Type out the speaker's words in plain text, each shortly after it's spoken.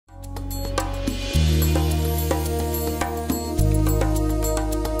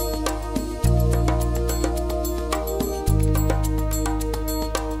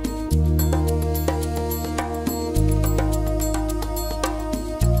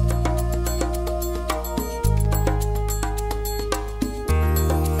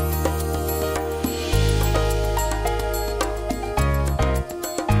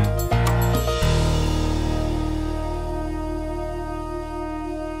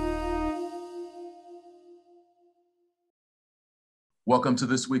Welcome to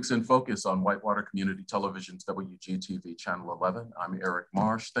this week's In Focus on Whitewater Community Television's WGTV Channel 11. I'm Eric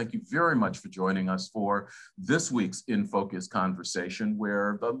Marsh. Thank you very much for joining us for this week's In Focus conversation,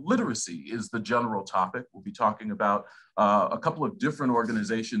 where the literacy is the general topic. We'll be talking about a couple of different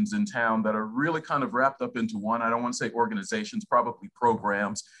organizations in town that are really kind of wrapped up into one. I don't want to say organizations, probably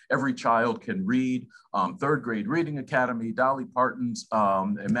programs. Every Child Can Read, Third Grade Reading Academy, Dolly Parton's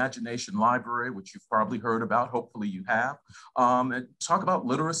Imagination Library, which you've probably heard about, hopefully you have. And talk about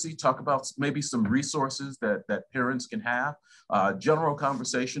literacy, talk about maybe some resources that parents can have. General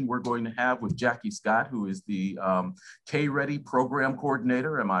conversation we're going to have with Jackie Scott, who is the K-Ready Program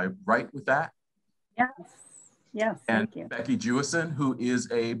Coordinator. Am I right with that? Yes. Yes, thank you. And Becky Jewison, who is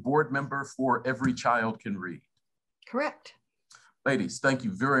a board member for Every Child Can Read. Correct. Ladies, thank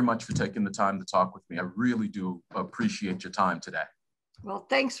you very much for taking the time to talk with me. I really do appreciate your time today. Well,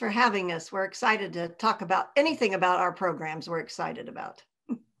 thanks for having us. We're excited to talk about anything about our programs we're excited about.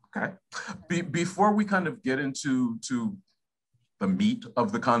 Okay. Before we kind of get into the meat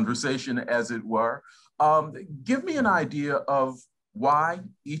of the conversation, as it were, give me an idea of why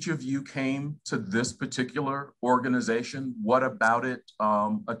each of you came to this particular organization. What about it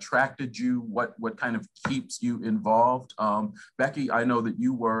attracted you? What kind of keeps you involved? Becky, I know that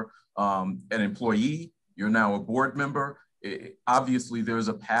you were an employee. You're now a board member. Obviously, there's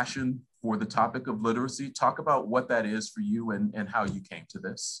a passion for the topic of literacy. Talk about what that is for you and how you came to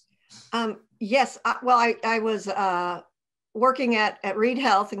this. Yes, I was working at Reed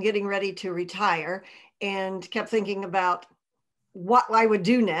Health and getting ready to retire, and kept thinking about what I would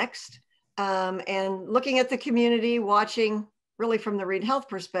do next, and looking at the community, watching really from the Reed Health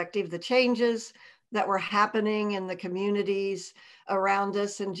perspective, the changes that were happening in the communities around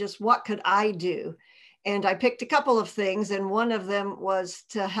us, and just what could I do? And I picked a couple of things, and one of them was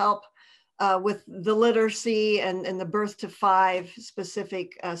to help with the literacy and the birth to 5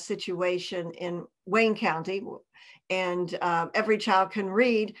 specific situation in Wayne County. And Every Child Can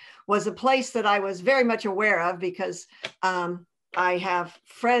Read was a place that I was very much aware of, because I have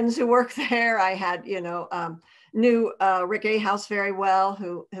friends who work there. I had, knew Rick A. House very well,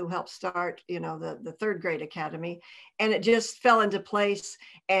 who helped start, the Third Grade Academy, and it just fell into place.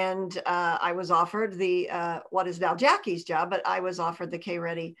 And I was offered the what is now Jackie's job, but I was offered the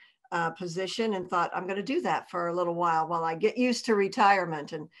K-Ready position, and thought, I'm going to do that for a little while I get used to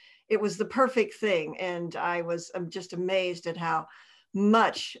retirement. And it was the perfect thing. And I'm just amazed at how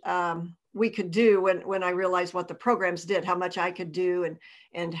much we could do when I realized what the programs did, how much I could do,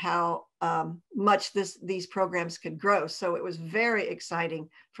 and how much these programs could grow. So it was very exciting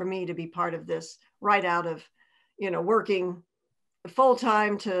for me to be part of this, right out of, working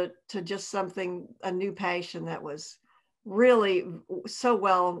full-time to just a new passion that was really so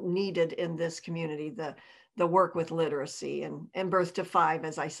well needed in this community, the work with literacy and birth to 5,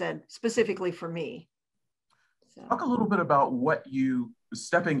 as I said, specifically for me. So. Talk a little bit about what you,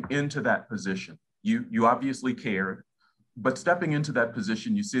 stepping into that position, you obviously cared, but stepping into that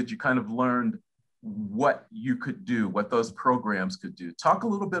position, you said you kind of learned what you could do, what those programs could do. Talk a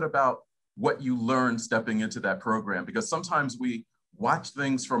little bit about what you learned stepping into that program, because sometimes we watch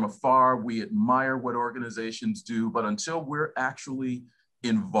things from afar, we admire what organizations do, but until we're actually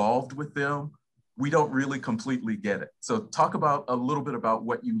involved with them, we don't really completely get it. So talk about a little bit about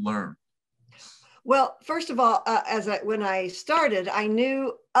what you learned. Well, first of all, when I started, I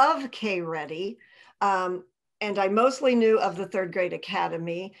knew of K-Ready, and I mostly knew of the Third Grade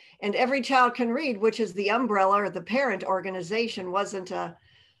Academy, and Every Child Can Read, which is the umbrella or the parent organization, wasn't a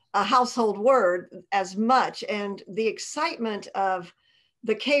household word as much. And the excitement of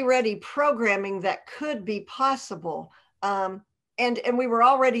the K-Ready programming that could be possible. And we were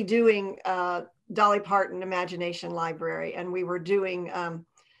already doing Dolly Parton Imagination Library, and we were doing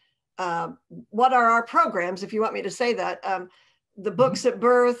what are our programs, if you want me to say that, the Books at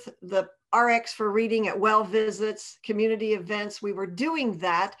Birth, the RX for Reading at Well Visits, community events. We were doing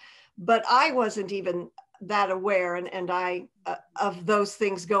that, but I wasn't even that aware and of those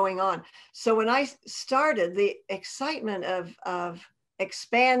things going on. So when I started, the excitement of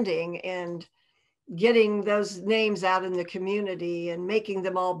expanding and getting those names out in the community and making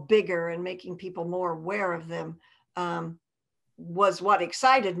them all bigger and making people more aware of them was what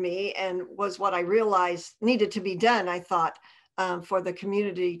excited me, and was what I realized needed to be done, I thought, for the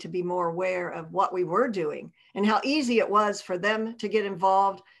community to be more aware of what we were doing and how easy it was for them to get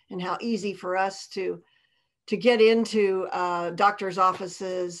involved, and how easy for us to get into doctors'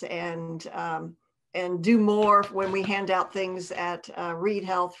 offices and do more when we hand out things at Reed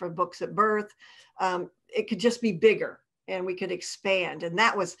Health for Books at Birth. It could just be bigger, and we could expand. And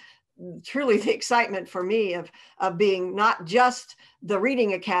that was truly the excitement for me of being not just the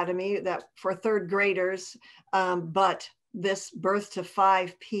reading academy that for third graders, but this birth to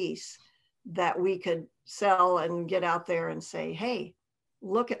 5 piece that we could sell and get out there and say, hey,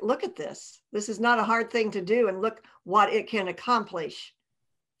 look at this. This is not a hard thing to do, and look what it can accomplish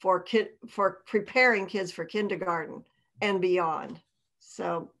for preparing kids for kindergarten and beyond.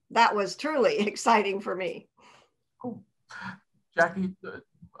 So that was truly exciting for me. Cool. Jackie,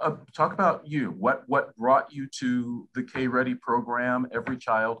 talk about you. What brought you to the K-Ready program? Every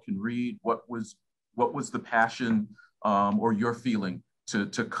Child Can Read. What was the passion or your feeling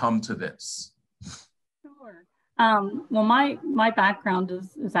to come to this? Sure. Well, my background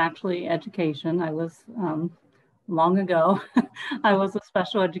is actually education. I was long ago, I was a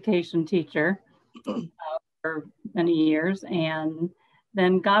special education teacher for many years, and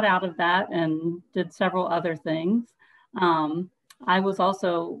then got out of that and did several other things. I was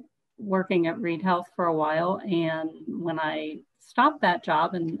also working at Reed Health for a while, and when I stopped that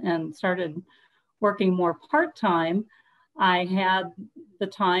job and started working more part-time, I had the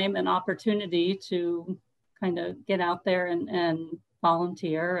time and opportunity to kind of get out there and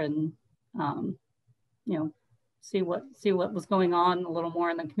volunteer and you know, see what was going on a little more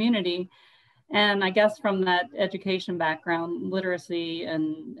in the community. And I guess from that education background, literacy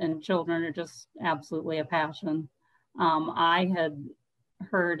and children are just absolutely a passion. I had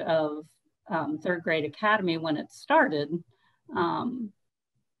heard of Third Grade Academy when it started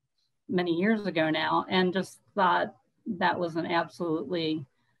many years ago now, and just thought that was an absolutely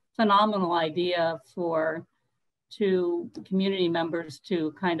phenomenal idea for 2 community members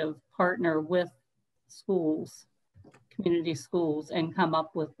to kind of partner with schools, community schools, and come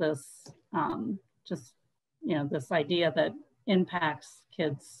up with this just, you know, this idea that impacts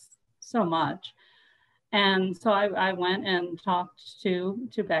kids so much. And so I went and talked to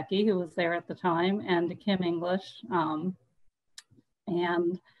Becky, who was there at the time, and to Kim English,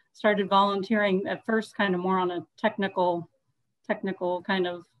 and started volunteering at first kind of more on a technical kind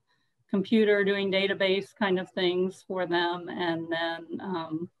of computer, doing database kind of things for them. And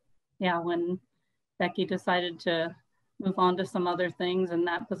then, yeah, when Becky decided to move on to some other things and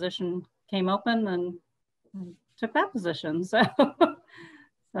that position came open, and I took that position. So,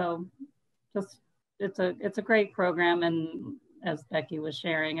 so just, it's a great program. And as Becky was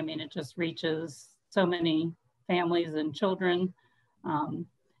sharing, I mean, it just reaches so many families and children.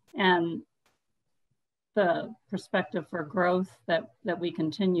 And the perspective for growth that we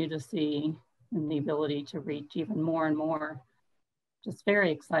continue to see, and the ability to reach even more and more, just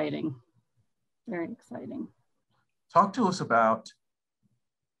very exciting, very exciting. Talk to us about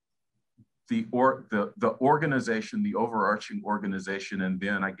the organization, the overarching organization, and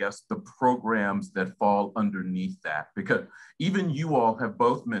then I guess the programs that fall underneath that. Because even you all have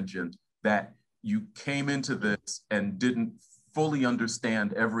both mentioned that you came into this and didn't fully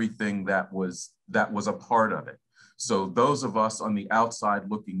understand everything that was a part of it. So those of us on the outside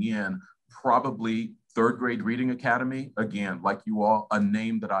looking in, probably Third Grade Reading Academy, again, like you all, a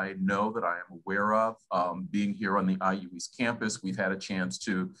name that I know, that I am aware of. Being here on the IU East campus, we've had a chance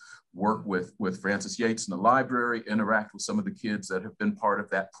to work with Francis Yates in the library, interact with some of the kids that have been part of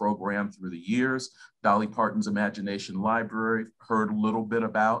that program through the years. Dolly Parton's Imagination Library, heard a little bit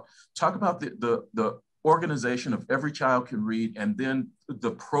about. Talk about the organization of Every Child Can Read, and then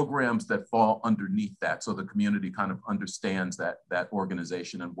the programs that fall underneath that, so the community kind of understands that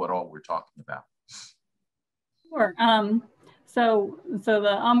organization and what all we're talking about. Sure. So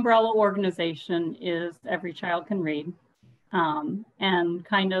the umbrella organization is Every Child Can Read, and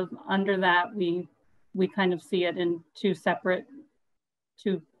kind of under that we kind of see it in two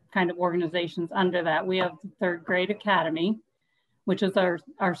kind of organizations. Under that we have the Third Grade Academy, which is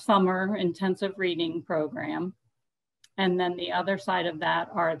our summer intensive reading program. And then the other side of that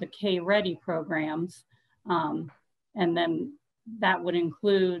are the K-Ready programs. And then that would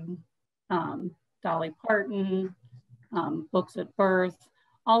include Dolly Parton, Books at Birth,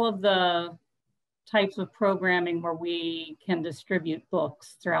 all of the types of programming where we can distribute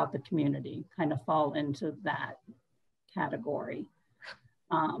books throughout the community kind of fall into that category.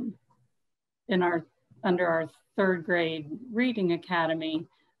 Under our Third Grade Reading Academy,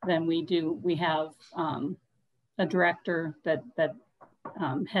 then we have a director that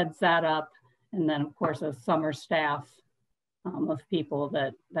heads that up, and then of course a summer staff of people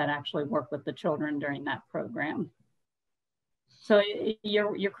that actually work with the children during that program. So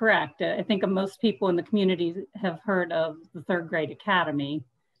you're correct. I think most people in the community have heard of the Third Grade Academy,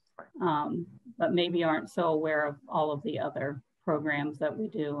 but maybe aren't so aware of all of the other programs that we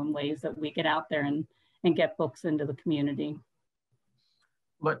do and ways that we get out there and get books into the community.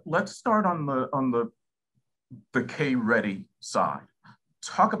 Let's start on the K-Ready side.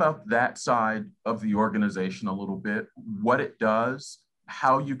 Talk about that side of the organization a little bit, what it does,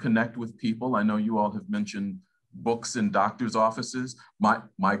 how you connect with people. I know you all have mentioned books in doctors' offices.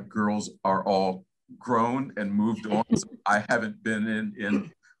 My girls are all grown and moved on. So I haven't been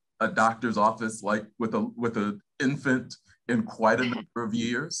in a doctor's office like with an infant in quite a number of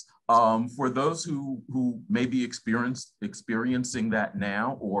years. For those who may be experiencing that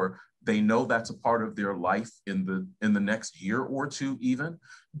now, or they know that's a part of their life in the next year or two even,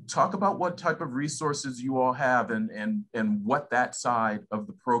 talk about what type of resources you all have and what that side of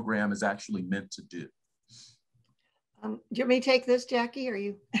the program is actually meant to do. Do you want me to take this, Jackie, or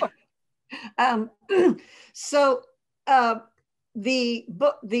you?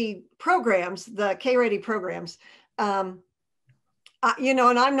 The programs, the K-Ready programs, you know,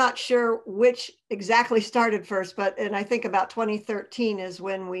 and I'm not sure which exactly started first, and I think about 2013 is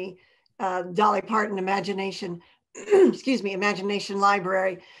when we, Dolly Parton Imagination, excuse me, Imagination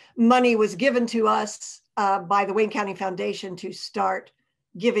Library, money was given to us by the Wayne County Foundation to start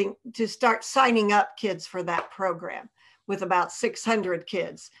signing up kids for that program, with about 600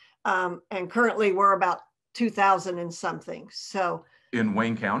 kids. And currently we're about 2,000 and something. So in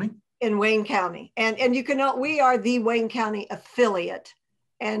Wayne County? In Wayne County. And you can, we are the Wayne County affiliate,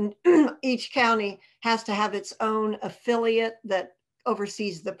 and each county has to have its own affiliate that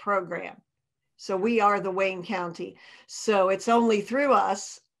oversees the program. So we are the Wayne County. So it's only through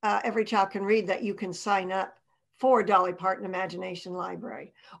us, Every Child Can Read, that you can sign up for Dolly Parton Imagination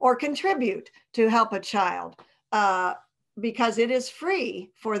Library or contribute to help a child, because it is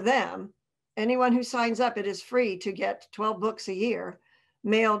free for them. Anyone who signs up, it is free to get 12 books a year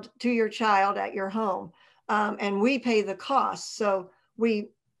mailed to your child at your home. And we pay the costs. So we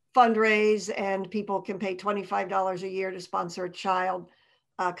fundraise, and people can pay $25 a year to sponsor a child,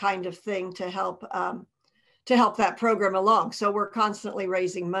 kind of thing, to help that program along. So we're constantly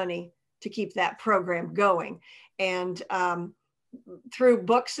raising money to keep that program going. And through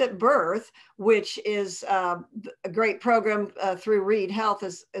Books at Birth, which is a great program through Read Health,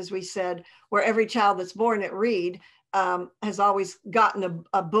 as we said, where every child that's born at Read has always gotten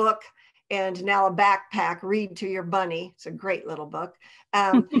a book, and now a backpack, Read to Your Bunny. It's a great little book.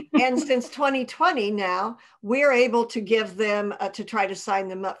 And since 2020 now, we're able to give them, to try to sign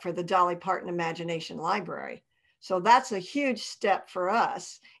them up for the Dolly Parton Imagination Library. So that's a huge step for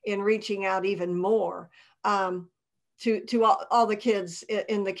us in reaching out even more to all the kids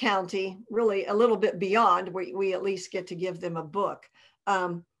in the county, really a little bit beyond. We at least get to give them a book.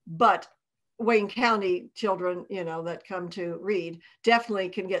 But Wayne County children, you know, that come to Read definitely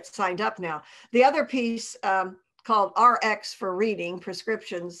can get signed up now. The other piece called RX for Reading,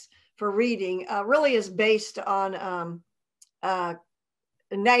 Prescriptions for Reading, really is based on a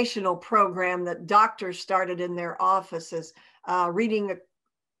national program that doctors started in their offices, Reading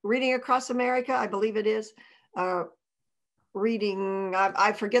Across America, I believe it is. Reading,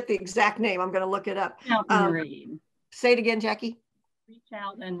 I forget the exact name. I'm going to look it up. Read. Say it again, Jackie. Reach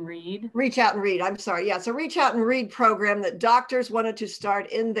Out and Read. Reach Out and Read. I'm sorry. Yeah, it's a Reach Out and Read program that doctors wanted to start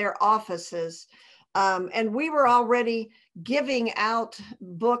in their offices. And we were already giving out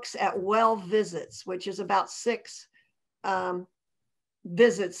books at well visits, which is about 6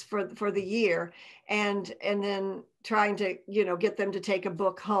 visits for the year. And then trying to, you know, get them to take a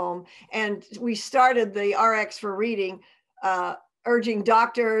book home. And we started the RX for Reading, urging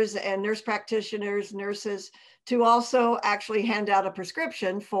doctors and nurse practitioners, nurses, to also actually hand out a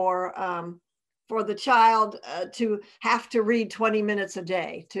prescription for the child to have to read 20 minutes a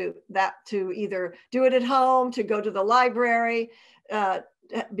day, to either do it at home, to go to the library,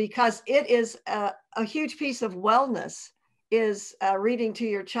 because it is a huge piece of wellness, is reading to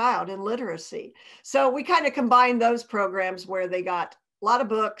your child and literacy. So we kind of combined those programs where they got a lot of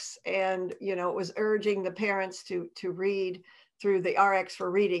books, and, you know, it was urging the parents to read through the RX for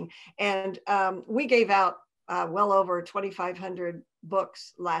Reading. And we gave out well over 2,500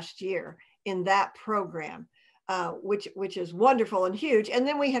 books last year in that program, which is wonderful and huge. And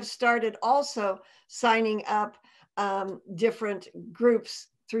then we have started also signing up different groups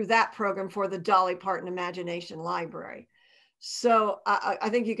through that program for the Dolly Parton Imagination Library. So I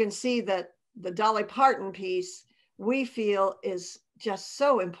think you can see that the Dolly Parton piece, we feel, is just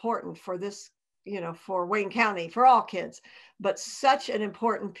so important for this, you know, for Wayne County, for all kids, but such an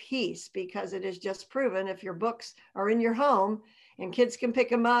important piece, because it is just proven, if your books are in your home and kids can pick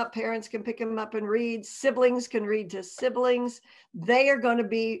them up, parents can pick them up and read, siblings can read to siblings, they are going to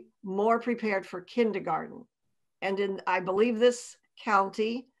be more prepared for kindergarten. And in, I believe, this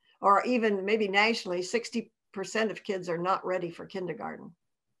county, or even maybe nationally, 60% of kids are not ready for kindergarten.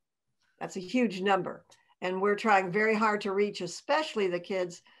 That's a huge number. And we're trying very hard to reach, especially the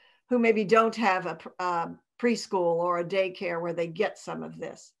kids who maybe don't have a preschool or a daycare where they get some of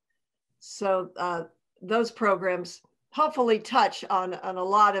this. So those programs hopefully touch on a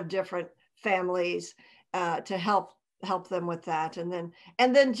lot of different families to help them with that. And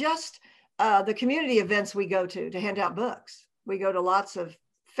then just the community events we go to hand out books. We go to lots of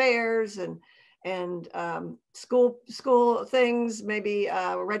fairs and school things, maybe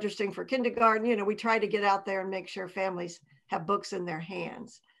registering for kindergarten. You know, we try to get out there and make sure families have books in their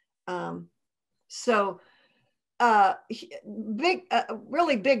hands.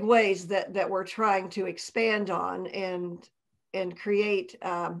 Really big ways that we're trying to expand on and create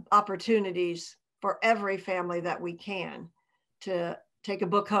opportunities for every family that we can to take a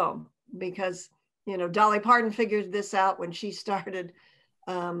book home, because, you know, Dolly Parton figured this out when she started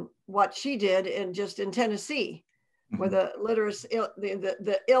what she did in Tennessee, where the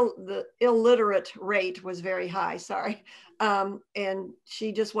illiterate rate was very high. And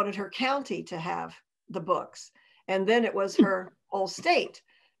she just wanted her county to have the books, and then it was her whole state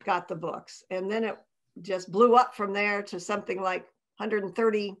got the books, and then it just blew up from there to something like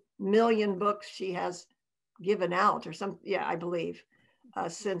 130 million books she has given out, or some, yeah, I believe,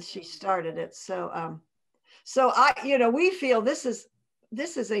 since she started it. So we feel this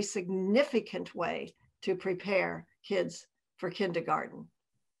is a significant way to prepare kids for kindergarten.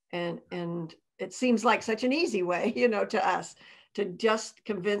 And it seems like such an easy way, you know, to us to just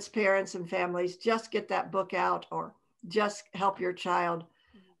convince parents and families, just get that book out, or just help your child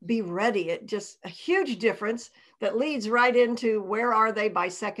be ready. It just a huge difference that leads right into where are they by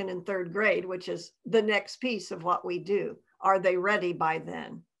second and third grade, which is the next piece of what we do. Are they ready by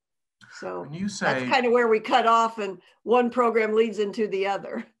then? So that's kind of where we cut off, and one program leads into the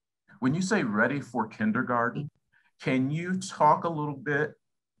other. When you say ready for kindergarten, can you talk a little bit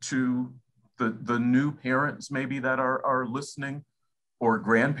to the new parents maybe that are listening, or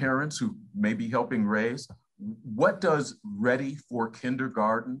grandparents who may be helping raise? What does ready for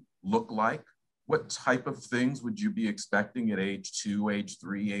kindergarten look like? What type of things would you be expecting at age 2, age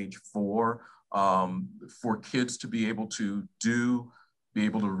 3, age 4, for kids to be able to do, be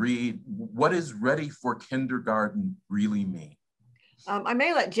able to read? What does ready for kindergarten really mean? I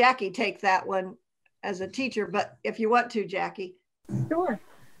may let Jackie take that one as a teacher, but if you want to, Jackie. Sure.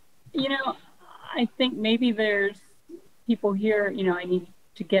 You know, I think maybe there's people here, you know, I need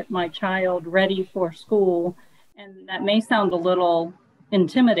to get my child ready for school, and that may sound a little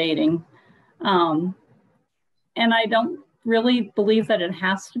intimidating. And I don't really believe that it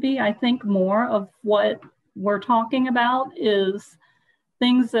has to be. I think more of what we're talking about is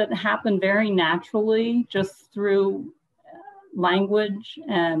things that happen very naturally just through language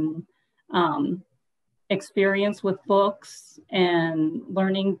and experience with books, and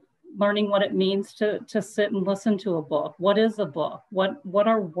learning what it means to sit and listen to a book. What is a book? What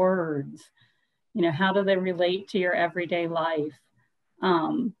are words? You know, how do they relate to your everyday life?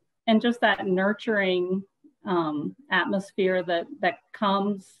 And just that nurturing atmosphere that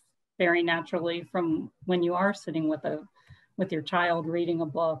comes very naturally from when you are sitting with your child reading a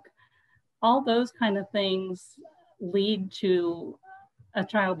book. All those kind of things lead to a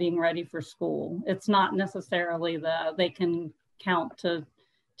child being ready for school. It's not necessarily they can count to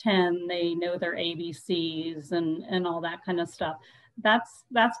 10, they know their ABCs and all that kind of stuff. That's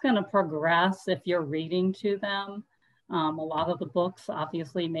going to progress if you're reading to them. A lot of the books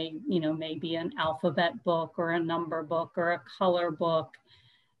obviously may be an alphabet book or a number book or a color book,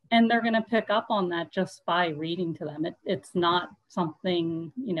 and they're going to pick up on that just by reading to them. It's not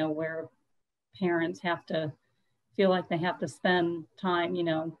something, you know, where parents have to feel like they have to spend time, you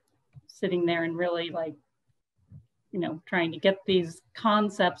know, sitting there and really, like, you know, trying to get these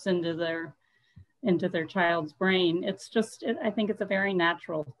concepts into their child's brain. It's just, I think it's a very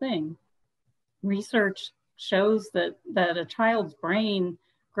natural thing. Research shows that a child's brain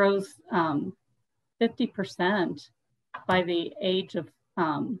grows 50% by the age of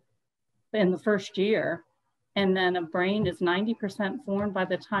in the first year, and then a brain is 90% formed by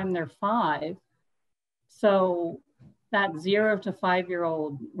the time they're 5. So that 0 to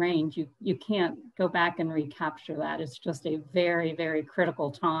 5-year-old range, you can't go back and recapture that. It's just a very, very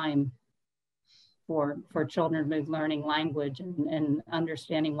critical time for children to be learning language and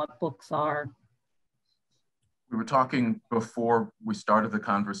understanding what books are. We were talking before we started the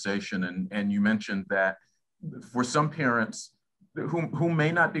conversation, and you mentioned that for some parents who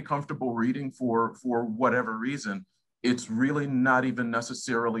may not be comfortable reading for whatever reason, it's really not even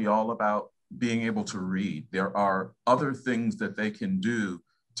necessarily all about being able to read. There are other things that they can do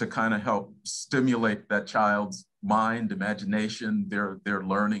to kind of help stimulate that child's mind, imagination, their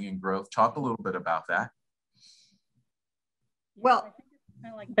learning and growth. Talk a little bit about that. Well, I think it's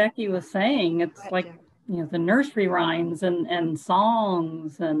kind of like Becky was saying, it's like, you know, the nursery rhymes and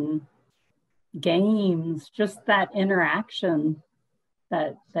songs and games, just that interaction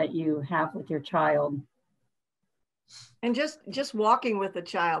that you have with your child. And just walking with the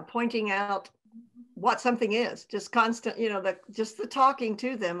child, pointing out what something is, just constant, you know, just the talking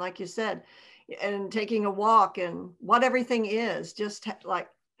to them, like you said, and taking a walk and what everything is, just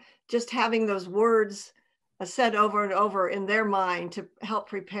having those words said over and over in their mind to help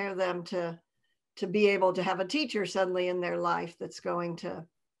prepare them to be able to have a teacher suddenly in their life that's going to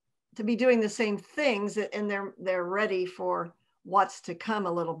be doing the same things, and they're ready for what's to come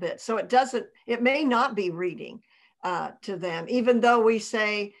a little bit. So it may not be reading to them, even though we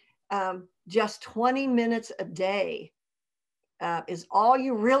say just 20 minutes a day is all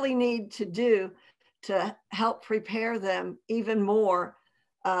you really need to do to help prepare them even more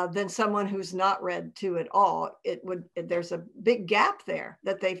than someone who's not read to at all. There's a big gap there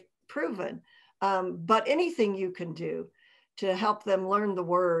that they've proven. But anything you can do to help them learn the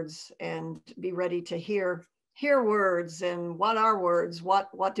words and be ready to hear words, and what are words,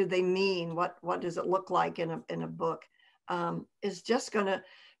 what do they mean, what does it look like in a book, is just going to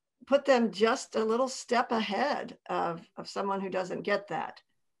put them just a little step ahead of someone who doesn't get that.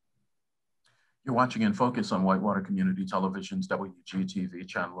 You're watching In Focus on Whitewater Community Television's WGTV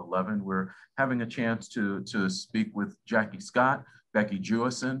Channel 11. We're having a chance to speak with Jackie Scott, Becky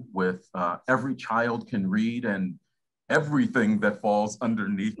Jewison, with Every Child Can Read and everything that falls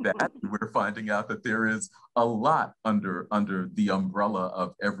underneath that. We're finding out that there is a lot under the umbrella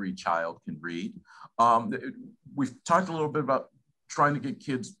of Every Child Can Read. We've talked a little bit about trying to get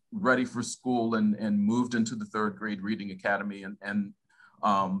kids ready for school and moved into the 3rd grade reading academy. And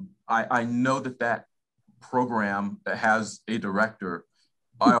I know that program has a director.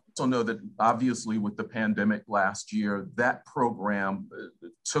 I also know that obviously with the pandemic last year, that program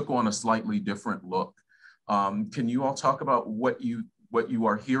took on a slightly different look. Can you all talk about what you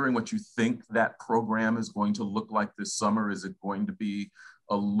are hearing, what you think that program is going to look like this summer? Is it going to be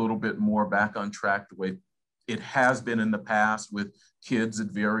a little bit more back on track the way it has been in the past with kids at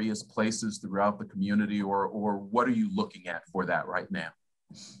various places throughout the community, or what are you looking at for that right now?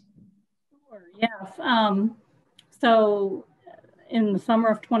 Sure, yes. So in the summer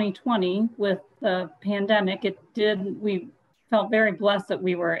of 2020, with the pandemic, we felt very blessed that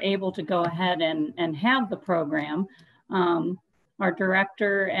we were able to go ahead and have the program. Our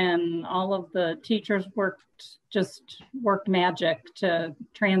director and all of the teachers worked magic to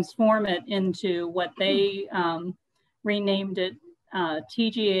transform it into what they renamed it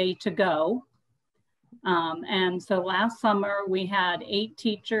TGA to Go. And so last summer we had 8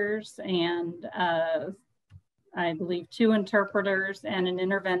 teachers and I believe 2 interpreters and an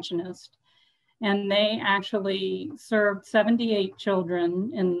interventionist. And they actually served 78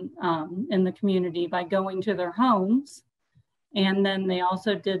 children in the community by going to their homes. And then they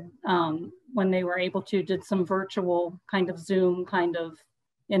also did, when they were able to, did some virtual kind of Zoom kind of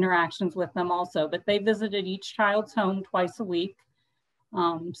interactions with them also. But they visited each child's home twice a week,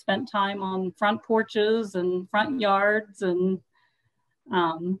 spent time on front porches and front yards, and,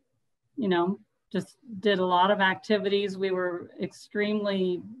 you know, just did a lot of activities. We were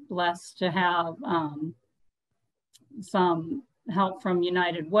extremely blessed to have some help from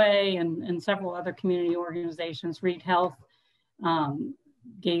United Way and several other community organizations. Reed Health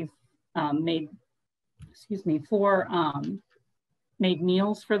made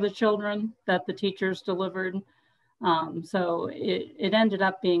meals for the children that the teachers delivered. So it ended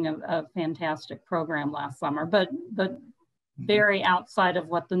up being a fantastic program last summer, but very outside of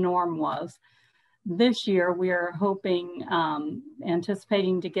what the norm was. This year, we are hoping,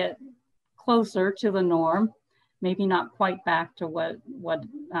 anticipating to get closer to the norm, maybe not quite back to what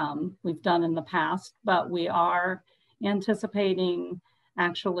we've done in the past, but we are anticipating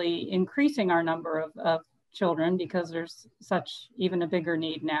actually increasing our number of children, because there's such even a bigger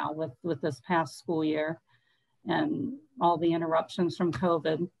need now with this past school year and all the interruptions from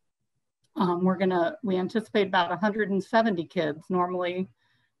COVID. We anticipate about 170 kids. Normally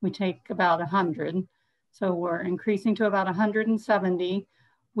we take about 100. So we're increasing to about 170.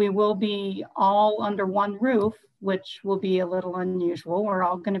 We will be all under one roof, which will be a little unusual. We're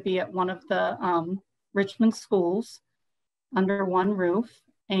all going to be at one of the Richmond schools under one roof.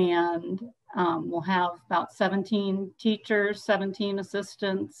 And we'll have about 17 teachers, 17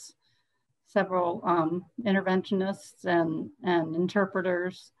 assistants, several interventionists and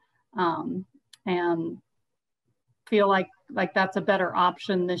interpreters, and feel like that's a better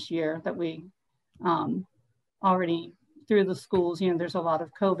option this year, that we already through the schools, there's a lot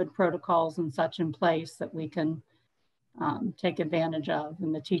of COVID protocols and such in place that we can take advantage of.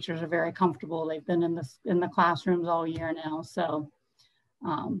 And the teachers are very comfortable. They've been in the classrooms all year now. So,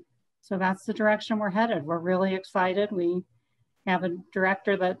 so that's the direction we're headed. We're really excited. We have a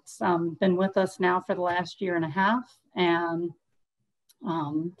director that's been with us now for the last year and a half, and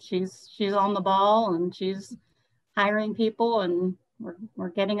she's on the ball, and she's hiring people, and we're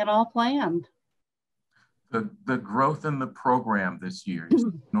getting it all planned. The growth in the program this year,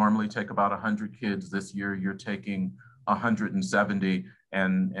 you normally take about 100 kids. This year you're taking 170,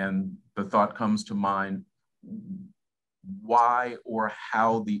 and the thought comes to mind, why or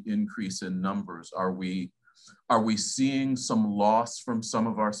how the increase in numbers? Are we seeing some loss from some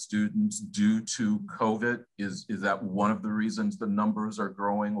of our students due to COVID? Is that one of the reasons the numbers are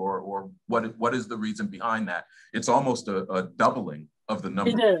growing, or what is the reason behind that? It's almost a doubling of the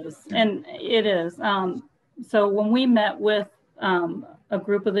number. It is, and it is. So when we met with a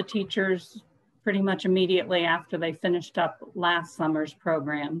group of the teachers pretty much immediately after they finished up last summer's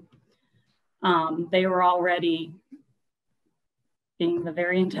program, they were already, being the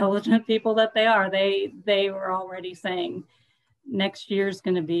very intelligent people that they are, they were already saying next year's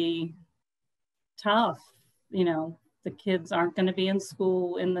going to be tough. The kids aren't going to be in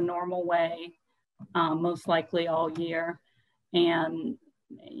school in the normal way, most likely all year. And,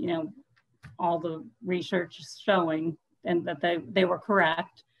 all the research is showing, and that they were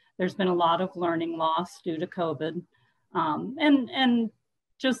correct. There's been a lot of learning loss due to COVID, and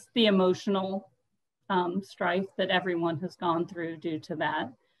just the emotional strife that everyone has gone through due to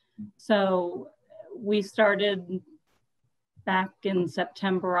that. So we started back in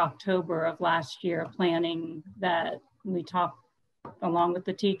September, October of last year, planning that. We talked along with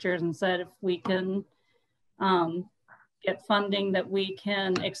the teachers and said, if we can get funding that we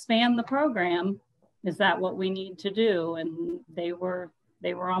can expand the program, is that what we need to do? And they were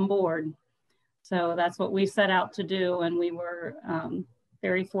on board. So that's what we set out to do. And we were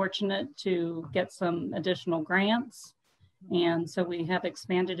very fortunate to get some additional grants. And so we have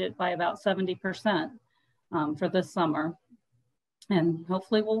expanded it by about 70% for this summer. And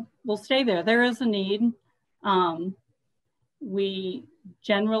hopefully we'll stay there. There is a need. We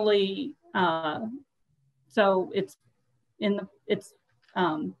generally, so it's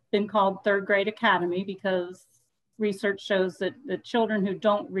been called Third Grade Academy, because research shows that the children who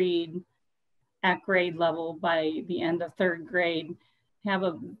don't read at grade level by the end of third grade have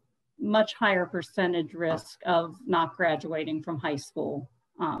a much higher percentage risk of not graduating from high school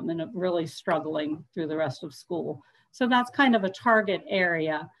and of really struggling through the rest of school. So that's kind of a target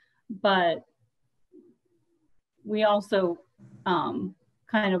area, but we also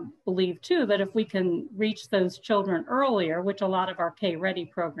kind of believe too that if we can reach those children earlier, which a lot of our K-Ready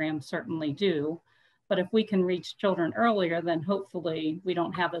programs certainly do, but if we can reach children earlier, then hopefully we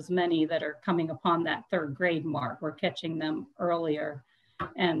don't have as many that are coming upon that third grade mark. We're catching them earlier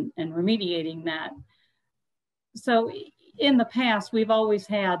and remediating that. So in the past, we've always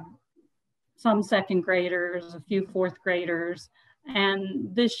had some second graders, a few fourth graders,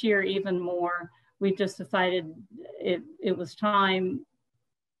 and this year even more. We've just decided it was time.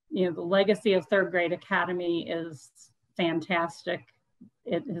 The legacy of Third Grade Academy is fantastic.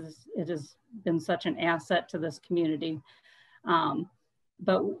 It has been such an asset to this community.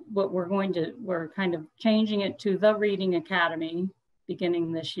 But what we're kind of changing it to the Reading Academy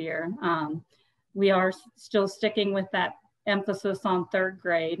beginning this year. We are still sticking with that emphasis on third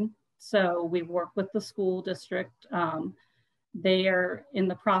grade. So we work with the school district. They are in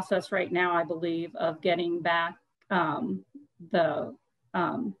the process right now, I believe, of getting back the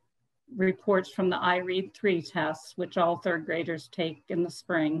reports from the I Read 3 tests, which all third graders take in the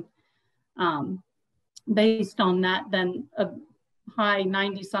spring. Based on that, then a high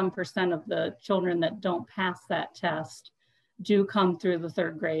 90-some% of the children that don't pass that test do come through the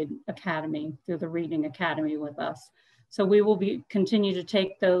Third Grade Academy, through the Reading Academy with us. So we will continue to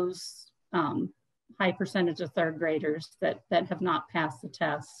take those high percentage of third graders that have not passed the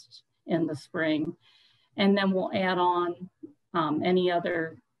test in the spring. And then we'll add on any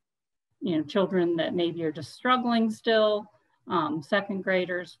other children that maybe are just struggling still, second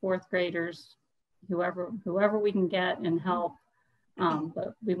graders, fourth graders, whoever we can get and help.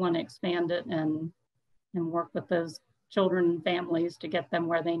 But we want to expand it and work with those children and families to get them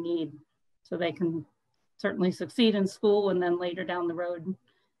where they need, so they can certainly succeed in school and then later down the road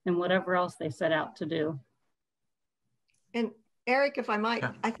and whatever else they set out to do. And Eric, if I might,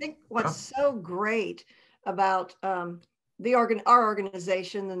 I think what's so great about our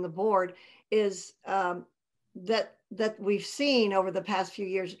organization and the board is that we've seen over the past few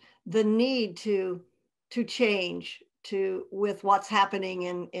years the need to to change with what's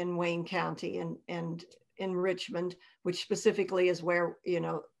happening in Wayne County and in Richmond, which specifically is where,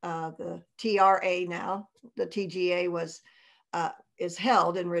 the TRA now, the TGA is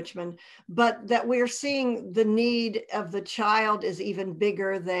held in Richmond, but that we're seeing the need of the child is even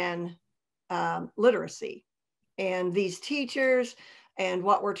bigger than literacy. And these teachers and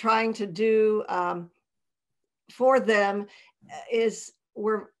what we're trying to do for them is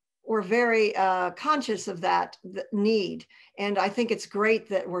we're very conscious of that need. And I think it's great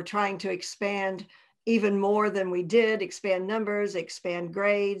that we're trying to expand even more than we did, expand numbers, expand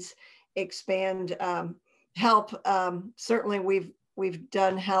grades, expand help. Certainly we've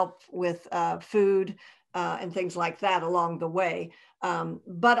done help with food and things like that along the way.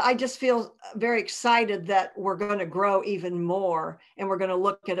 But I just feel very excited that we're going to grow even more, and we're going to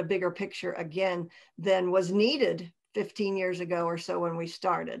look at a bigger picture again than was needed 15 years ago or so when we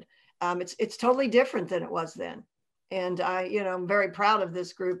started. It's totally different than it was then. And I'm very proud of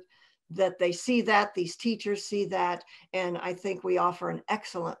this group that they see that, these teachers see that. And I think we offer an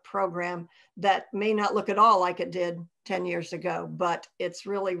excellent program that may not look at all like it did 10 years ago, but it's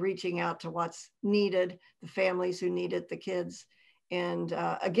really reaching out to what's needed, the families who need it, the kids. And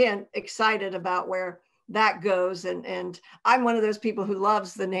again, excited about where that goes. And I'm one of those people who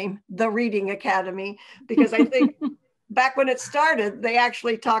loves the name, The Reading Academy, because I think back when it started, they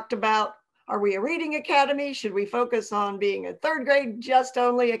actually talked about, are we a reading academy? Should we focus on being a third grade just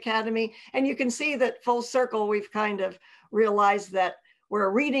only academy? And you can see that full circle, we've kind of realized that we're a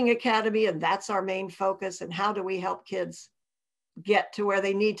reading academy and that's our main focus. And how do we help kids get to where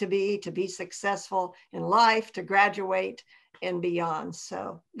they need to be successful in life, to graduate and beyond.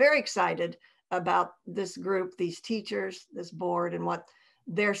 So very excited about this group, these teachers, this board, and what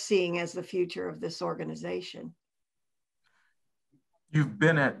they're seeing as the future of this organization. You've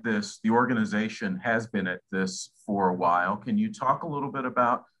been at this, the organization has been at this for a while. Can you talk a little bit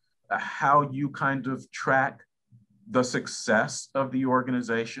about how you kind of track the success of the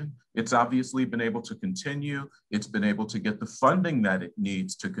organization? It's obviously been able to continue. It's been able to get the funding that it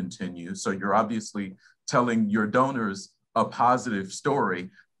needs to continue. So you're obviously telling your donors a positive story.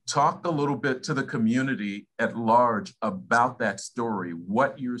 Talk a little bit to the community at large about that story,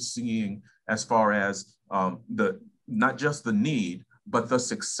 what you're seeing as far as not just the need, but the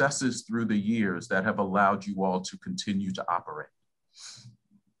successes through the years that have allowed you all to continue to operate.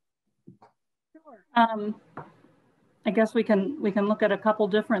 Sure. I guess we can look at a couple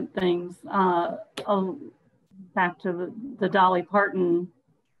different things. Back to the Dolly Parton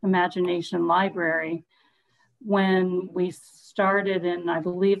Imagination Library. When we started in, I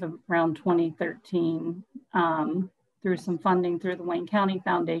believe, around 2013, through some funding through the Wayne County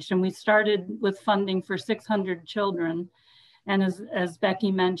Foundation, we started with funding for 600 children. And as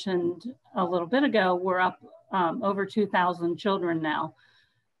Becky mentioned a little bit ago, we're up over 2,000 children now,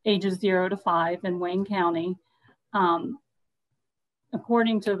 ages 0 to 5 in Wayne County.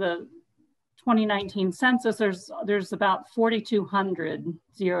 According to the 2019 census, there's about 4,200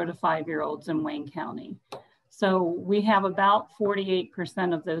 0 to 5-year-olds in Wayne County. So we have about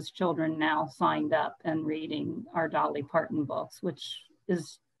 48% of those children now signed up and reading our Dolly Parton books, which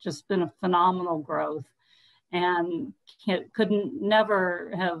has just been a phenomenal growth. And couldn't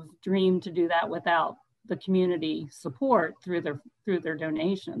never have dreamed to do that without the community support through their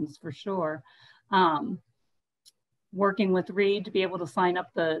donations, for sure. Working with Reed to be able to sign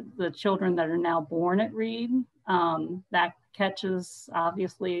up the children that are now born at Reed, that catches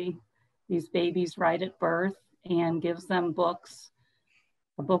obviously these babies right at birth and gives them books,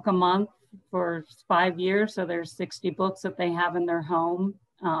 a book a month for 5 years. So there's 60 books that they have in their home,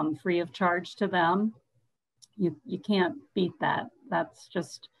 free of charge to them. You can't beat that. That's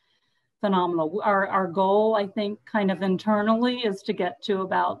just phenomenal. Our goal, I think, kind of internally is to get to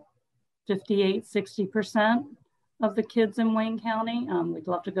about 58-60% of the kids in Wayne County. We'd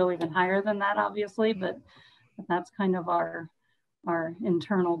love to go even higher than that, obviously, but that's kind of our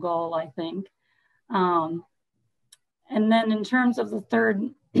internal goal, I think. And then in terms of the third,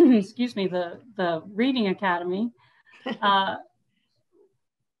 excuse me, the Reading Academy,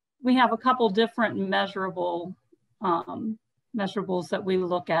 we have a couple different measurables that we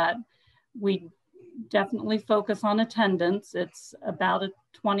look at. We definitely focus on attendance. It's about a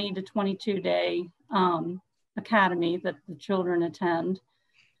 20 to 22 day academy that the children attend,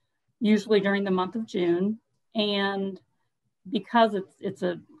 usually during the month of June. And because it's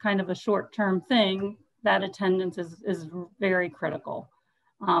a kind of a short-term thing, that attendance is very critical.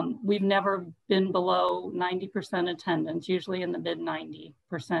 We've never been below 90% attendance, usually in the mid 90%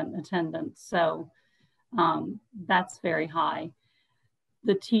 attendance. So that's very high.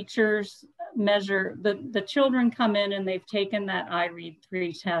 The teachers measure, the children come in and they've taken that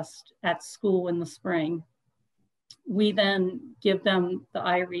iRead3 test at school in the spring. We then give them the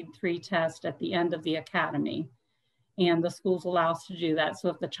iRead3 test at the end of the academy, and the schools allow us to do that. So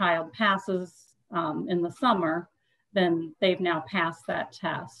if the child passes in the summer, then they've now passed that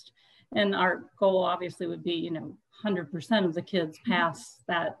test. And our goal obviously would be, 100% of the kids pass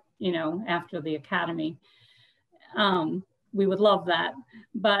that, after the academy. We would love that,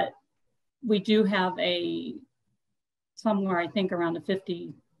 but we do have somewhere, I think around a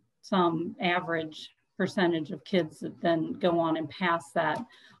 50 some average percentage of kids that then go on and pass that.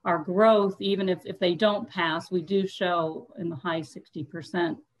 Our growth, even if they don't pass, we do show in the high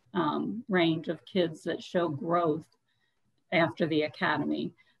 60% range of kids that show growth after the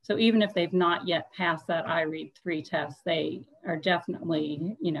academy. So even if they've not yet passed that iRead3 test, they are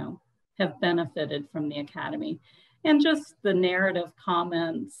definitely, have benefited from the academy. And just the narrative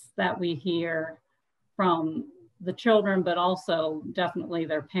comments that we hear from the children, but also definitely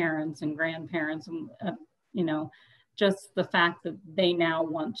their parents and grandparents, and just the fact that they now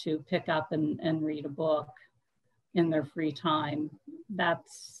want to pick up and read a book in their free time.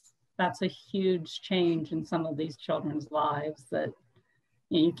 That's a huge change in some of these children's lives that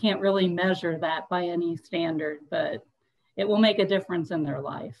you can't really measure that by any standard, but it will make a difference in their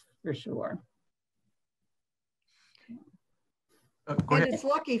life for sure. And it's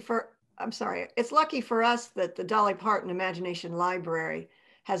lucky for, it's lucky for us that the Dolly Parton Imagination Library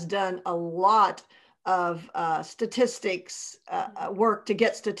has done a lot of statistics work to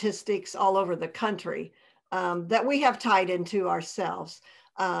get statistics all over the country that we have tied into ourselves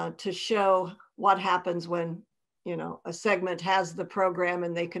to show what happens when a segment has the program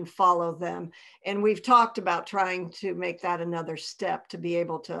and they can follow them. And we've talked about trying to make that another step to be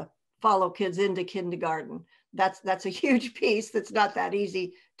able to follow kids into kindergarten. That's a huge piece that's not that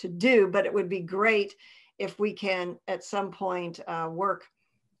easy to do, but it would be great if we can at some point work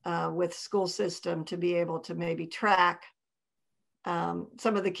with school system to be able to maybe track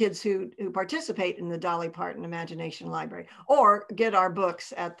some of the kids who participate in the Dolly Parton Imagination Library, or get our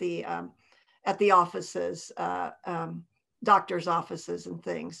books at the offices, doctors' offices and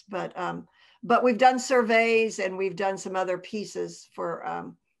things. But we've done surveys and we've done some other pieces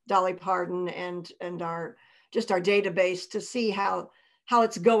for Dolly Parton and our database to see how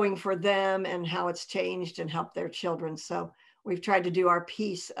it's going for them and how it's changed and helped their children. So we've tried to do our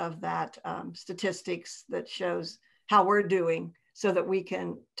piece of that statistics that shows how we're doing so that we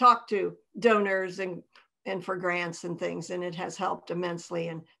can talk to donors and for grants and things. And it has helped immensely,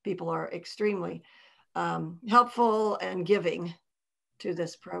 and people are extremely helpful and giving to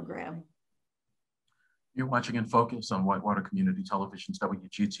this program. You're watching In Focus on Whitewater Community Television's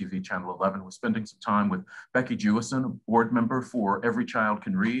WGTV Channel 11. We're spending some time with Becky Jewison, a board member for Every Child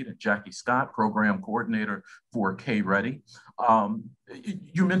Can Read, and Jackie Scott, program coordinator for K-Ready.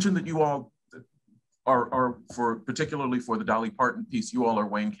 You mentioned that you all are particularly for the Dolly Parton piece, you all are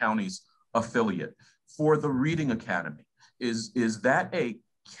Wayne County's affiliate. For the Reading Academy, is that a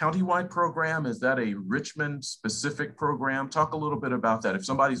countywide program? Is that a Richmond specific program? Talk a little bit about that. If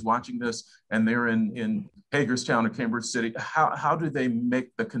somebody's watching this and they're in Hagerstown or Cambridge City, how do they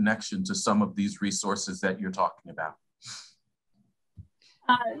make the connection to some of these resources that you're talking about?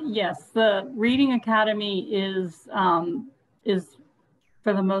 Yes, the Reading Academy is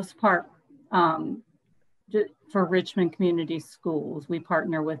for the most part for Richmond Community Schools. We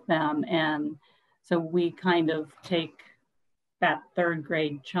partner with them, and so we kind of take that third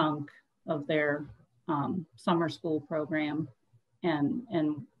grade chunk of their summer school program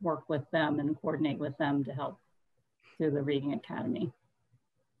and work with them and coordinate with them to help through the Reading Academy.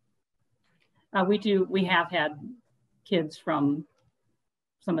 We have had kids from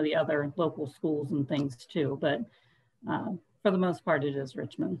some of the other local schools and things too, but for the most part it is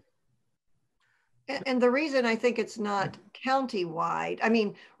Richmond. And the reason I think it's not county-wide, I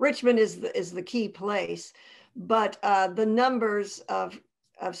mean, Richmond is the key place, but the numbers of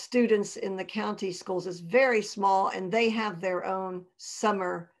students in the county schools is very small, and they have their own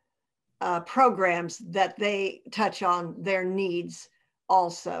summer programs that they touch on their needs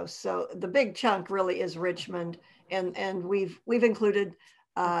also. So the big chunk really is Richmond, and we've included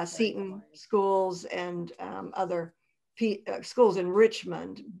Seton schools and other schools in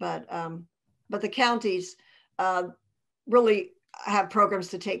Richmond, but the counties really have programs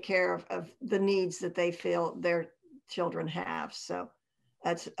to take care of the needs that they feel their children have. So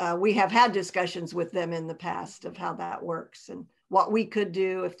that's we have had discussions with them in the past of how that works and what we could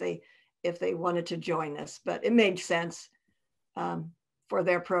do if they wanted to join us. But it made sense for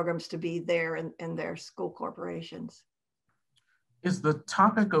their programs to be there in their school corporations. Is the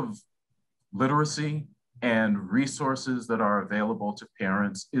topic of literacy and resources that are available to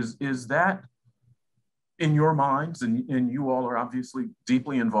parents, is that in your minds, and you all are obviously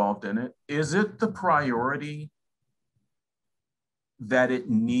deeply involved in it, is it the priority that it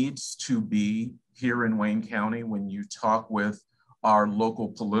needs to be here in Wayne County when you talk with our local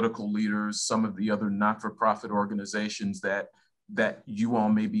political leaders, some of the other not-for-profit organizations that you all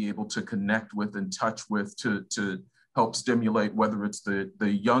may be able to connect with and touch with to help stimulate, whether it's the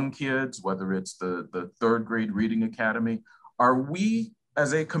young kids, whether it's the third grade reading academy? Are we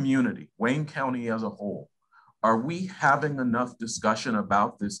as a community, Wayne County as a whole, are we having enough discussion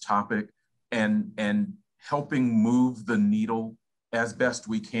about this topic and helping move the needle as best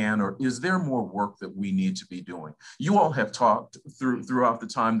we can, or is there more work that we need to be doing? You all have talked throughout the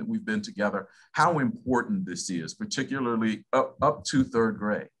time that we've been together how important this is, particularly up to third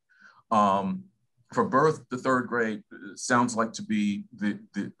grade. For birth to third grade sounds like to be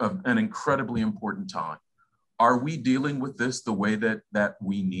an incredibly important time. Are we dealing with this the way that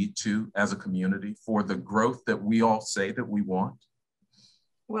we need to as a community for the growth that we all say that we want?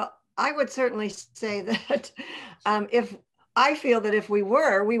 Well, I would certainly say that I feel that if we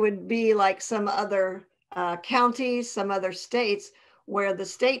were, we would be like some other counties, some other states where the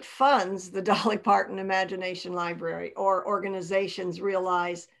state funds the Dolly Parton Imagination Library, or organizations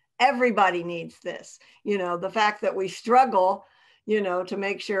realize everybody needs this. You know, the fact that we struggle, you know, to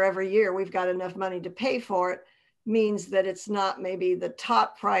make sure every year we've got enough money to pay for it means that it's not maybe the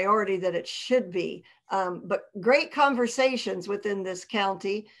top priority that it should be. But great conversations within this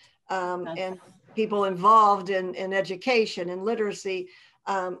county and people involved in education and literacy.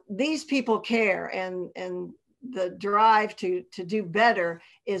 These people care, and the drive to do better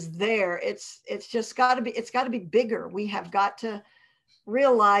is there. It's just got to be bigger. We have got to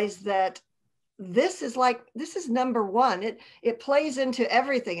realize that this is number one. It plays into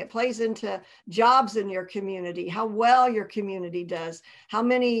everything. It plays into jobs in your community, how well your community does, how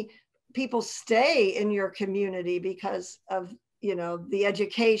many people stay in your community because of, you know, the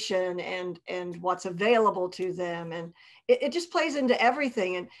education and what's available to them. And it just plays into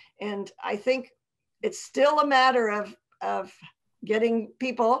everything. And I think it's still a matter of getting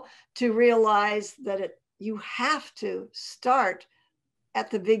people to realize that you have to start at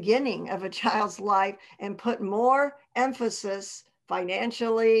the beginning of a child's life and put more emphasis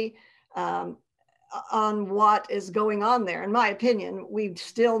financially on what is going on there. In my opinion, we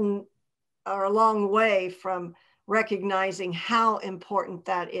still are a long way from recognizing how important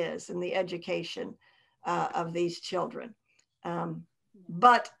that is in the education of these children.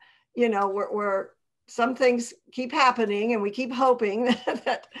 But, you know, we're some things keep happening, and we keep hoping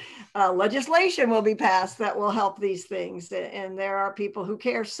that legislation will be passed that will help these things. And there are people who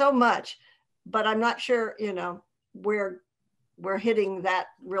care so much, but I'm not sure, you know, we're hitting that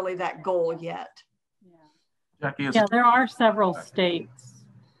goal yet. Yeah, Jackie, yeah, there are several states.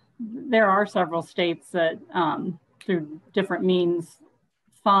 There are several states that through different means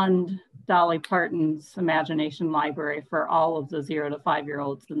fund Dolly Parton's Imagination Library for all of the 0 to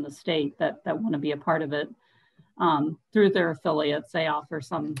 5-year-olds in the state that want to be a part of it. Through their affiliates, they offer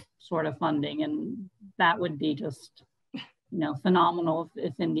some sort of funding, and that would be just, you know, phenomenal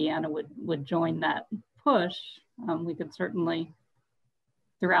if Indiana would join that push. We could certainly,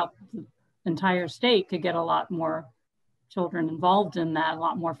 throughout the entire state, could get a lot more children involved in that, a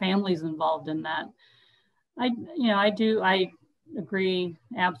lot more families involved in that. I agree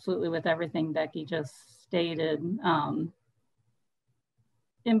absolutely with everything Becky just stated.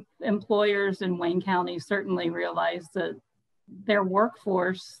 Employers in Wayne County certainly realize that their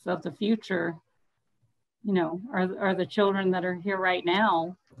workforce of the future, you know, are the children that are here right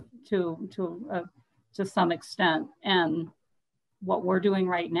now to some extent. And what we're doing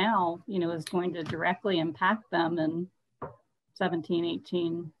right now, you know, is going to directly impact them in 17,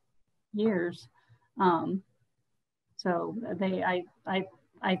 18 years. So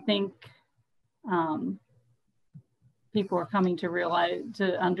I think people are coming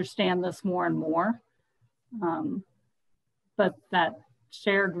to understand this more and more. But that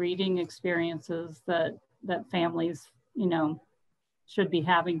shared reading experiences that families, you know, should be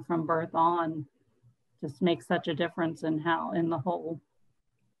having from birth on just makes such a difference in the whole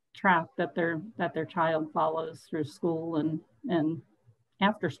track that their child follows through school and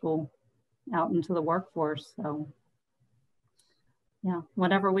after school out into the workforce. So yeah,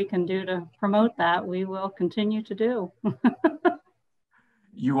 whatever we can do to promote that, we will continue to do.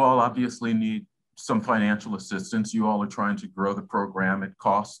 You all obviously need some financial assistance. You all are trying to grow the program. It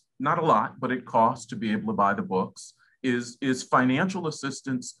costs not a lot, but it costs to be able to buy the books. Is financial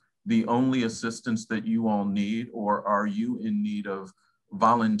assistance the only assistance that you all need, or are you in need of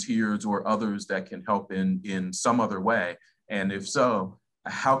volunteers or others that can help in some other way? And if so,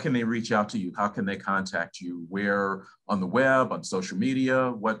 how can they reach out to you? How can they contact you? Where, on the web, on social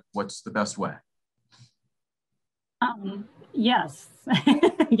media? What's the best way? Yes,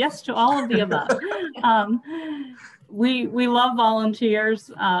 yes to all of the above. We love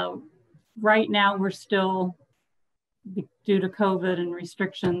volunteers. Right now, we're still, due to COVID and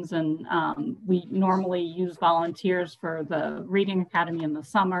restrictions, and we normally use volunteers for the Reading Academy in the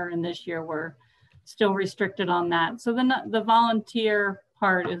summer, and this year we're still restricted on that. So the volunteer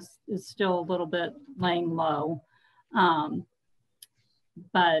part is still a little bit laying low.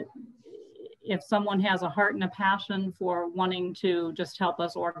 But if someone has a heart and a passion for wanting to just help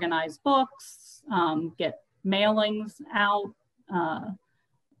us organize books, get mailings out,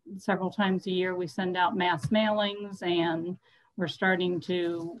 several times a year we send out mass mailings, and we're starting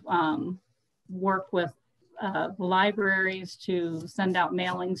to work with the libraries to send out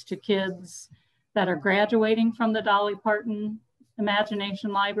mailings to kids that are graduating from the Dolly Parton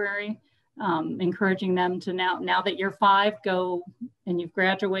Imagination Library, encouraging them to now that you're 5, go, and you've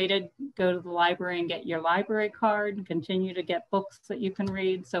graduated, go to the library and get your library card and continue to get books that you can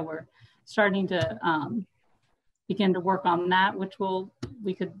read. So we're starting to begin to work on that, which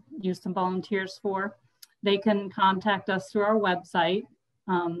we could use some volunteers for. They can contact us through our website.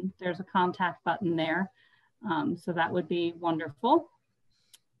 There's a contact button there. So that would be wonderful.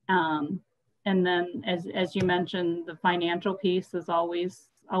 And then as you mentioned, the financial piece is always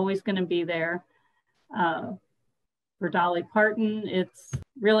going to be there. For Dolly Parton, it's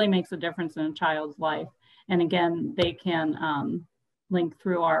really makes a difference in a child's life. And again, they can link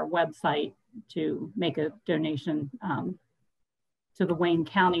through our website to make a donation to the Wayne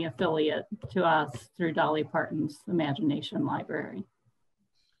County affiliate to us through Dolly Parton's Imagination Library.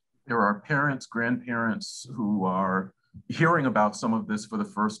 There are parents, grandparents who are hearing about some of this for the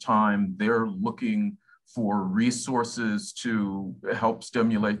first time. They're looking for resources to help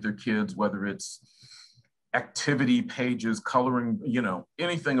stimulate their kids, whether it's activity pages, coloring,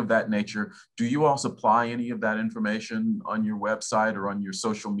 anything of that nature. Do you all supply any of that information on your website or on your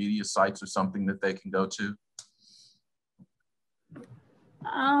social media sites, or something that they can go to?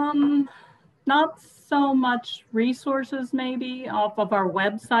 Not so much resources, maybe off of our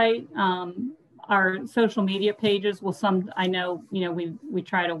website. Our social media pages will I know, we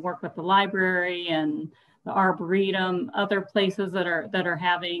try to work with the library and the Arboretum, other places that are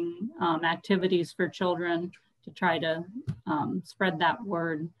having activities for children to try to spread that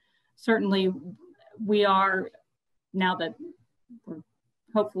word. Certainly we are, now that we're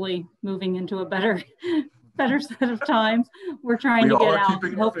hopefully moving into a better set of times, we're trying to get out.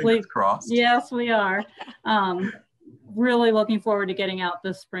 Hopefully, crossed. Yes, we are. Really looking forward to getting out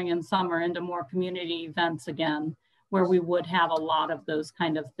this spring and summer into more community events again, where we would have a lot of those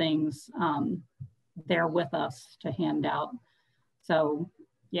kind of things there with us to hand out. So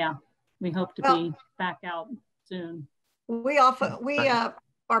yeah, we hope to be back out soon. We are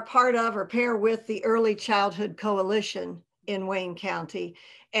part of or pair with the Early Childhood Coalition in Wayne County.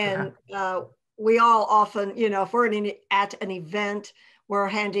 And we all often, if we're at an event, we're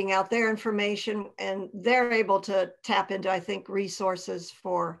handing out their information, and they're able to tap into, I think, resources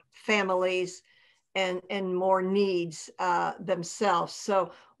for families and more needs themselves.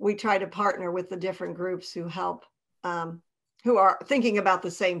 So we try to partner with the different groups who help, who are thinking about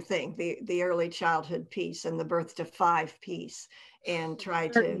the same thing, the early childhood piece and the birth to 5 piece, and try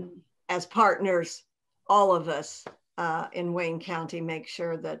to, as partners, all of us in Wayne County, make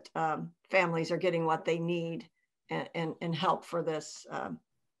sure that families are getting what they need and help for this,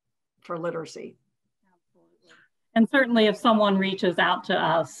 for literacy. Absolutely. And certainly if someone reaches out to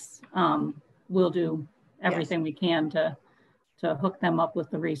us, we'll do everything we can to hook them up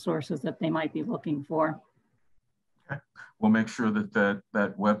with the resources that they might be looking for. Okay. We'll make sure that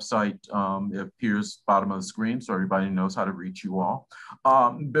website appears bottom of the screen so everybody knows how to reach you all.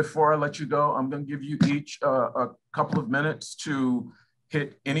 Before I let you go, I'm going to give you each a couple of minutes to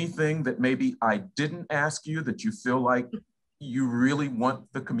hit anything that maybe I didn't ask you that you feel like you really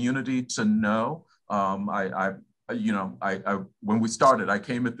want the community to know. When we started, I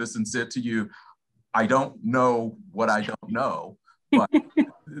came at this and said to you, I don't know what I don't know, but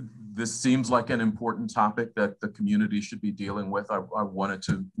this seems like an important topic that the community should be dealing with. I wanted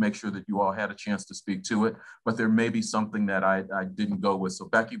to make sure that you all had a chance to speak to it, but there may be something that I didn't go with. So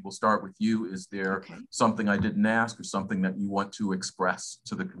Becky, we'll start with you. Is there something I didn't ask or something that you want to express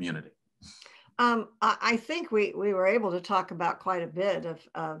to the community? I think we were able to talk about quite a bit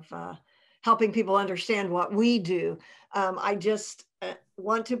of helping people understand what we do. I just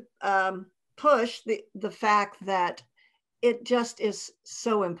want to push the fact that it just is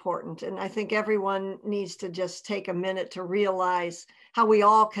so important. And I think everyone needs to just take a minute to realize how we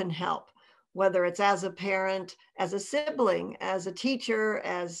all can help, whether it's as a parent, as a sibling, as a teacher,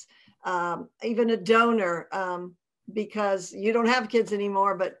 as even a donor, because you don't have kids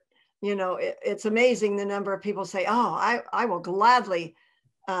anymore, but you know, it's amazing the number of people say, oh, I will gladly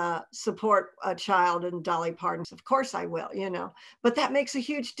support a child in Dolly Parton's. Of course I will, you know, but that makes a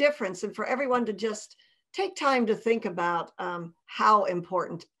huge difference. And for everyone to just take time to think about how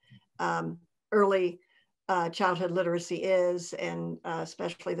important early childhood literacy is, and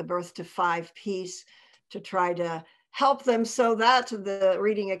especially the birth to 5 piece, to try to help them so that the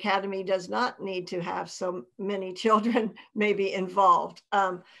Reading Academy does not need to have so many children maybe involved.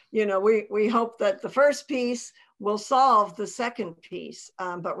 You know, we hope that the first piece will solve the second piece,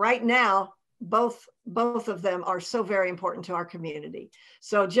 but right now, both of them are so very important to our community.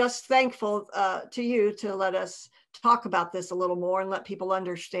 So just thankful to you to let us talk about this a little more and let people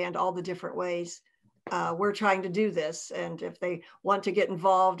understand all the different ways we're trying to do this. And if they want to get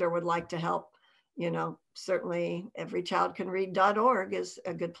involved or would like to help, you know, certainly everychildcanread.org is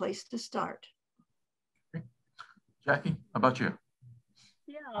a good place to start. Jackie, how about you?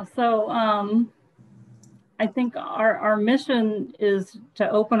 Yeah, so I think our mission is to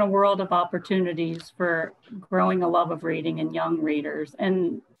open a world of opportunities for growing a love of reading in young readers.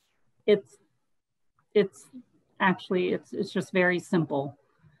 And it's just very simple.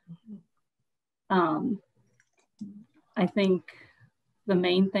 I think the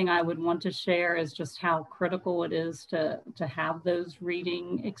main thing I would want to share is just how critical it is to have those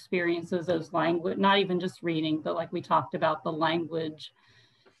reading experiences, those language, not even just reading, but like we talked about, the language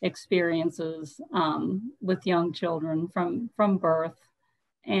experiences with young children from birth,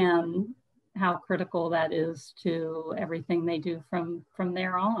 and how critical that is to everything they do from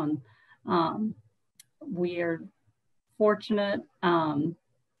there on. We are fortunate,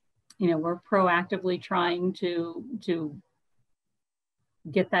 you know, we're proactively trying to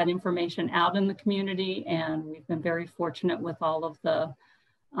get that information out in the community, and we've been very fortunate with all of the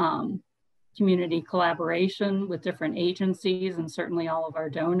community collaboration with different agencies and certainly all of our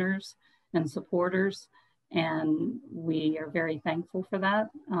donors and supporters. And we are very thankful for that.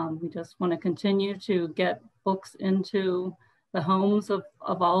 We just want to continue to get books into the homes of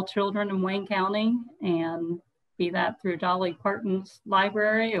all children in Wayne County, and be that through Dolly Parton's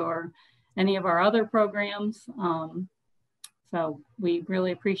library or any of our other programs. So we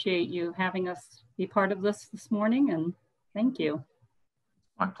really appreciate you having us be part of this morning, and thank you.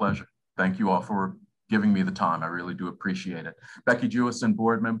 My pleasure. Thank you all for giving me the time. I really do appreciate it. Becky Jewison,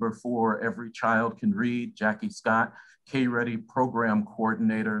 board member for Every Child Can Read. Jackie Scott, K-Ready program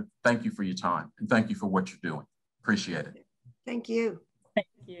coordinator. Thank you for your time, and thank you for what you're doing. Appreciate it. Thank you. Thank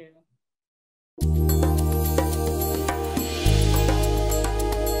you.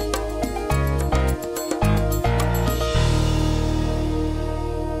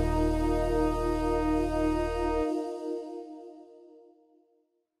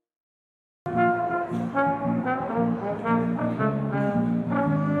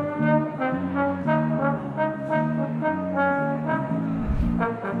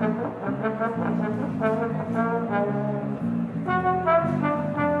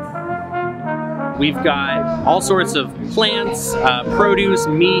 We've got all sorts of plants, produce,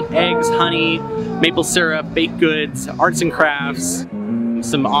 meat, eggs, honey, maple syrup, baked goods, arts and crafts,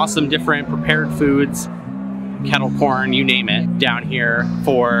 some awesome different prepared foods, kettle corn, you name it, down here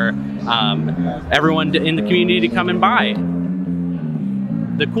for everyone in the community to come and buy.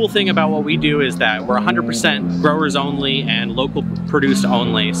 The cool thing about what we do is that we're 100% growers only and local produced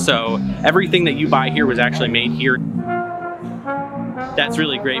only. So everything that you buy here was actually made here. That's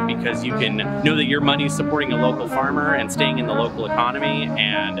really great because you can know that your money's supporting a local farmer and staying in the local economy,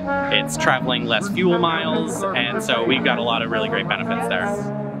 and it's traveling less fuel miles, and so we've got a lot of really great benefits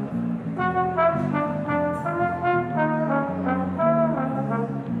there.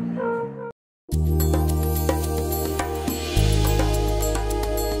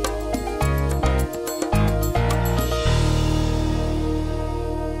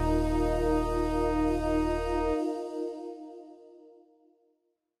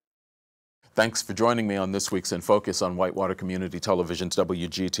 Thanks for joining me on this week's In Focus on Whitewater Community Television's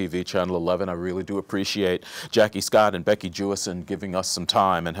WGTV Channel 11. I really do appreciate Jackie Scott and Becky Jewison giving us some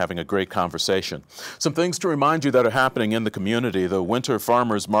time and having a great conversation. Some things to remind you that are happening in the community. The Winter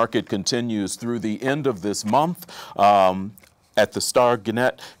Farmers Market continues through the end of this month at the Star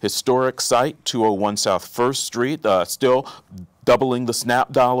Gannett Historic Site, 201 South 1st Street. Still doubling the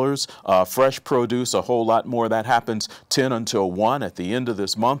SNAP dollars, fresh produce, a whole lot more. That happens 10 until 1. At the end of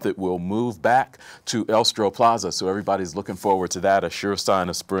this month, it will move back to Elstro Plaza, so everybody's looking forward to that, a sure sign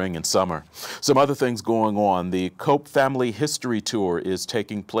of spring and summer. Some other things going on. The Cope Family History Tour is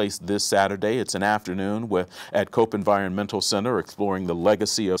taking place this Saturday. It's an afternoon at Cope Environmental Center, exploring the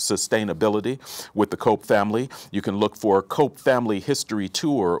legacy of sustainability with the Cope family. You can look for Cope Family History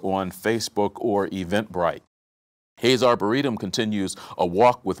Tour on Facebook or Eventbrite. Hayes Arboretum continues a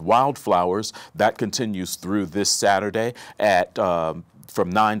walk with wildflowers. That continues through this Saturday at from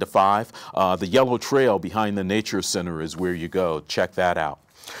 9 to 5. The Yellow Trail behind the Nature Center is where you go. Check that out.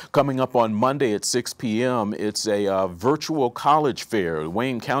 Coming up on Monday at 6 p.m., it's a virtual college fair,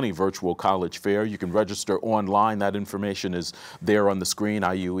 Wayne County Virtual College Fair. You can register online. That information is there on the screen,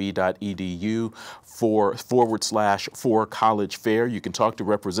 iue.edu/for college fair. You can talk to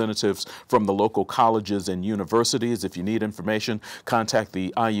representatives from the local colleges and universities. If you need information, contact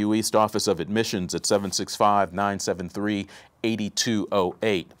the IU East Office of Admissions at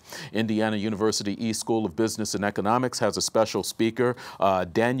 765-973-8208. Indiana University East School of Business and Economics has a special speaker,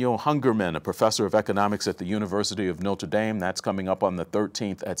 Daniel Hungerman, a professor of economics at the University of Notre Dame. That's coming up on the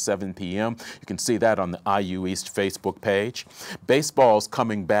 13th at 7 p.m. You can see that on the IU East Facebook page. Baseball's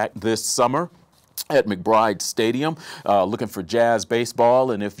coming back this summer at McBride Stadium, looking for Jazz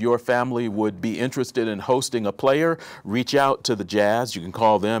baseball. And if your family would be interested in hosting a player, reach out to the Jazz. You can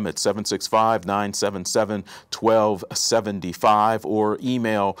call them at 765-977-1275 or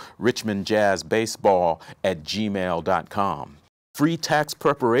email richmondjazzbaseball@gmail.com. Free tax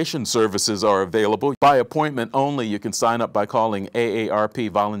preparation services are available by appointment only. You can sign up by calling AARP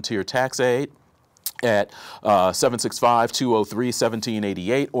Volunteer Tax Aid at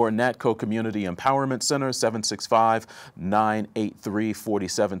 765-203-1788 or NATCO Community Empowerment Center,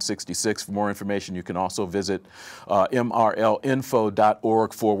 765-983-4766. For more information, you can also visit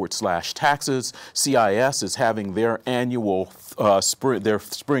mrlinfo.org/taxes. CIS is having their annual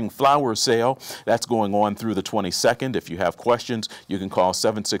spring flower sale. That's going on through the 22nd. If you have questions, you can call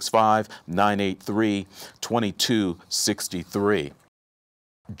 765-983-2263.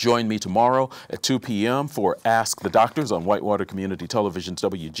 Join me tomorrow at 2 p.m. for Ask the Doctors on Whitewater Community Television's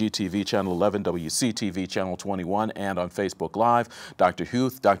WGTV Channel 11, WCTV Channel 21, and on Facebook Live. Dr.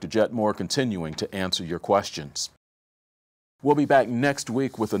 Huth, Dr. Jetmore continuing to answer your questions. We'll be back next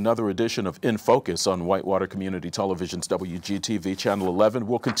week with another edition of In Focus on Whitewater Community Television's WGTV Channel 11.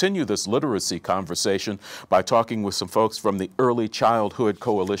 We'll continue this literacy conversation by talking with some folks from the Early Childhood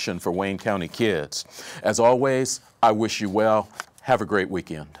Coalition for Wayne County Kids. As always, I wish you well. Have a great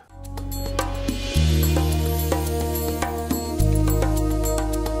weekend.